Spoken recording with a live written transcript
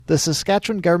The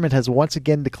Saskatchewan government has once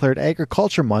again declared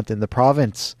Agriculture Month in the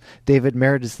province. David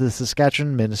Merritt is the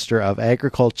Saskatchewan Minister of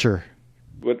Agriculture.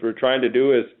 What we're trying to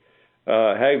do is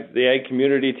have the ag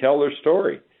community tell their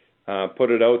story,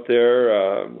 put it out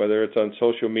there, whether it's on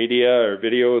social media or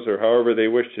videos or however they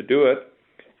wish to do it,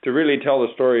 to really tell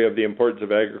the story of the importance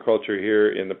of agriculture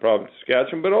here in the province of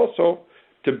Saskatchewan, but also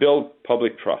to build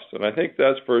public trust. And I think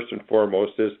that's first and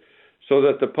foremost, is so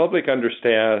that the public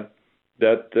understand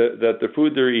that the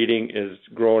food they're eating is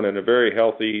grown in a very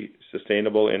healthy,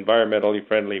 sustainable, environmentally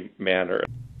friendly manner.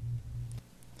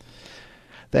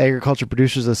 The Agriculture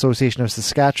Producers Association of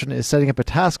Saskatchewan is setting up a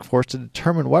task force to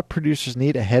determine what producers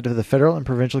need ahead of the federal and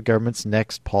provincial government's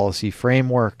next policy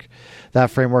framework.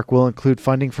 That framework will include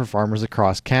funding for farmers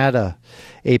across Canada.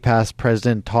 APAS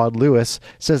President Todd Lewis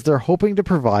says they're hoping to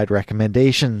provide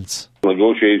recommendations.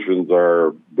 Negotiations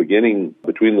are beginning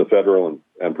between the federal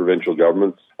and provincial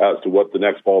governments as to what the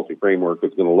next policy framework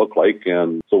is going to look like.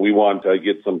 And so we want to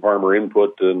get some farmer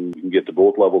input and get to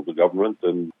both levels of government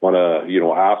and want to,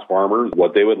 ask farmers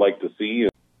what they would like to see.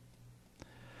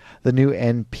 The new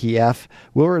NPF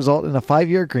will result in a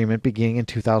 5-year agreement beginning in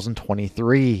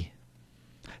 2023.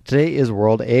 Today is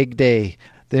World Egg Day.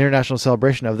 The international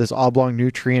celebration of this oblong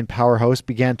nutrient powerhouse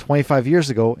began 25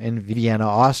 years ago in Vienna,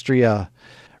 Austria.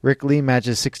 Rick Lee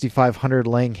manages 6,500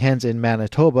 laying hens in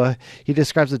Manitoba. He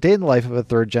describes the day in the life of a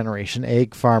third-generation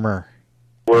egg farmer.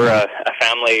 We're a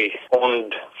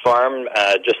family-owned farm,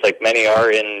 just like many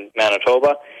are in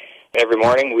Manitoba. Every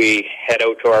morning we head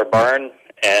out to our barn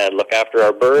and look after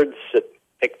our birds,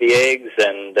 pick the eggs,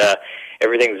 and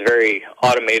everything's very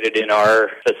automated in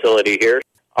our facility here.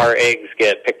 Our eggs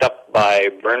get picked up by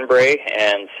Burnbrae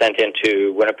and sent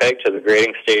into Winnipeg to the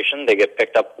grading station. They get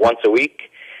picked up once a week.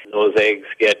 Those eggs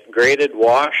get graded,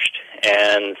 washed,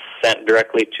 and sent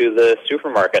directly to the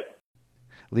supermarket.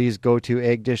 Lee's go-to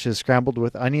egg dish is scrambled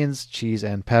with onions, cheese,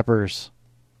 and peppers.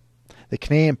 The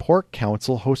Canadian Pork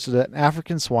Council hosted an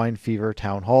African swine fever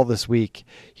town hall this week.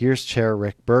 Here's Chair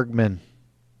Rick Bergman.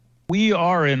 We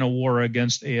are in a war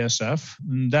against ASF.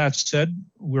 That said,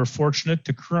 we're fortunate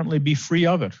to currently be free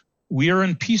of it. We are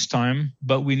in peacetime,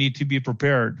 but we need to be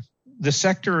prepared. The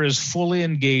sector is fully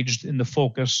engaged in the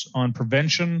focus on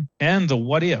prevention and the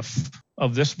what if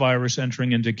of this virus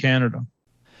entering into Canada.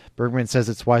 Bergman says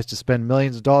it's wise to spend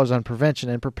millions of dollars on prevention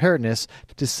and preparedness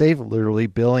to save literally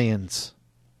billions.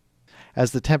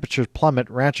 As the temperatures plummet,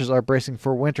 ranchers are bracing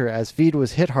for winter as feed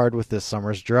was hit hard with this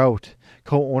summer's drought.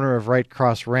 Co-owner of Wright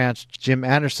Cross Ranch, Jim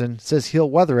Anderson, says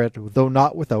he'll weather it, though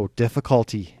not without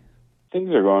difficulty. Things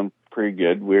are going pretty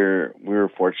good. We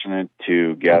were fortunate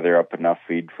to gather up enough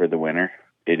feed for the winter.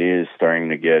 It is starting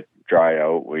to get dry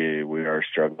out. We are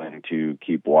struggling to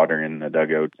keep water in the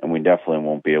dugout, and we definitely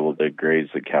won't be able to graze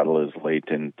the cattle as late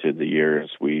into the year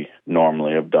as we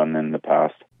normally have done in the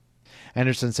past.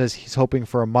 Anderson says he's hoping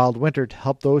for a mild winter to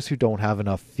help those who don't have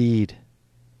enough feed.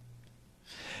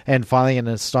 And finally, an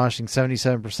astonishing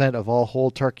 77% of all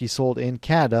whole turkeys sold in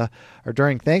Canada are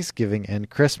during Thanksgiving and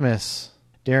Christmas.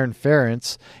 Darren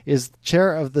Ference is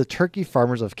chair of the Turkey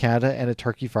Farmers of Canada and a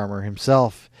turkey farmer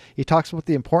himself. He talks about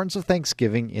the importance of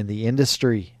Thanksgiving in the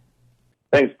industry.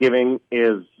 Thanksgiving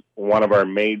is one of our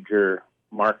major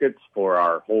markets for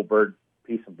our whole bird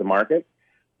piece of the market.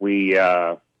 We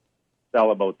sell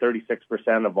about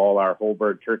 36% of all our whole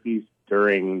bird turkeys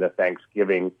during the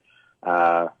Thanksgiving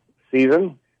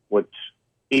season, which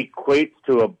equates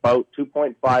to about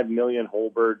 2.5 million whole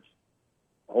bird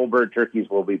turkeys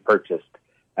will be purchased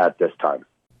at this time.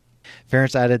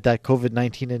 Ference added that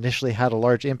COVID-19 initially had a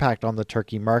large impact on the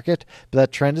turkey market, but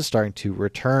that trend is starting to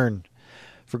return.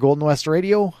 For Golden West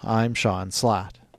Radio, I'm Sean Slatt.